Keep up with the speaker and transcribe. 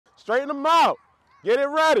Straighten them out. Get it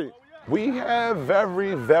ready. We have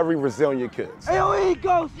very, very resilient kids. Olney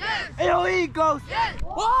Eagles! Yes! Olney Eagles! Yes!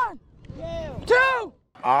 1, 2.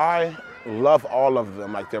 I love all of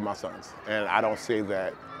them like they're my sons. And I don't say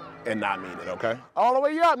that and not mean it, okay? All the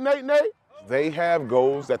way up, Nate. They have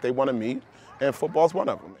goals that they want to meet, and football's one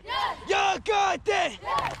of them. Yes! You got this!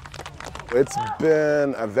 Yes! It's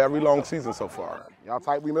been a very long season so far. Y'all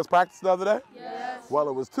tight we missed practice the other day? Yes. Well,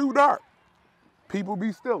 it was too dark. People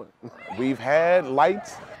be stealing. We've had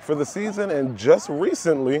lights for the season, and just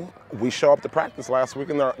recently, we show up to practice last week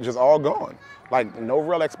and they're just all gone. Like, no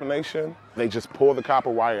real explanation. They just pull the copper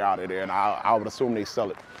wire out of there, and I would assume they sell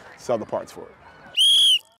the parts for it.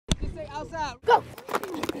 Just say outside. Go!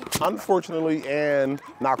 Unfortunately, and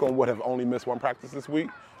knock on wood, have only missed one practice this week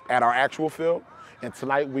at our actual field. And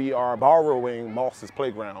tonight we are borrowing Moss's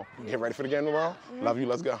playground. Get ready for the game tomorrow? Love you,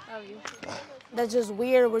 let's go. Love you. That's just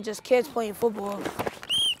weird. We're just kids playing football.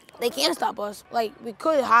 They can't stop us. Like, we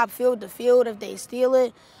could hop field to field if they steal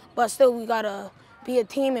it, but still we gotta be a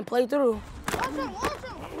team and play through.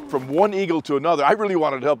 From one Eagle to another, I really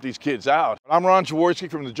wanted to help these kids out. I'm Ron Jaworski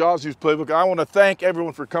from the Jaws Youth Playbook, and I want to thank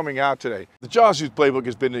everyone for coming out today. The Jaws Youth Playbook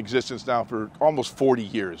has been in existence now for almost 40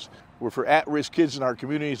 years. We're for at-risk kids in our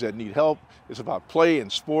communities that need help. It's about play and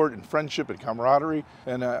sport and friendship and camaraderie.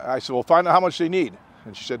 And I said, well, find out how much they need.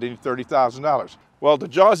 And she said they need $30,000. Well, the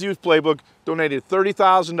Jaws Youth Playbook donated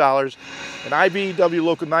 $30,000, and IBEW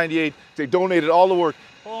Local 98, they donated all the work.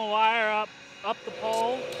 Pulling wire up the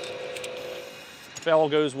pole. If all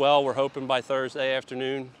goes well, we're hoping by Thursday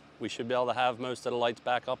afternoon, we should be able to have most of the lights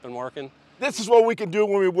back up and working. This is what we can do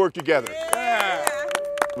when we work together. Yeah.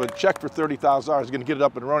 A check for $30,000 is going to get it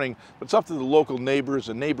up and running, but it's up to the local neighbors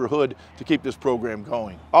and neighborhood to keep this program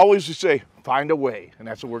going. Always just say, find a way, and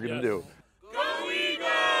that's what we're going to do. Go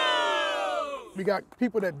Eagles! We got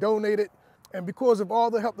people that donated, and because of all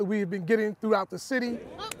the help that we have been getting throughout the city,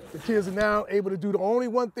 the kids are now able to do the only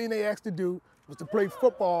one thing they asked to do was to play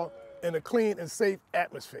football in a clean and safe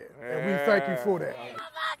atmosphere. And we thank you for that. Eagles!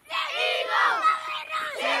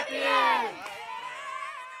 Champions!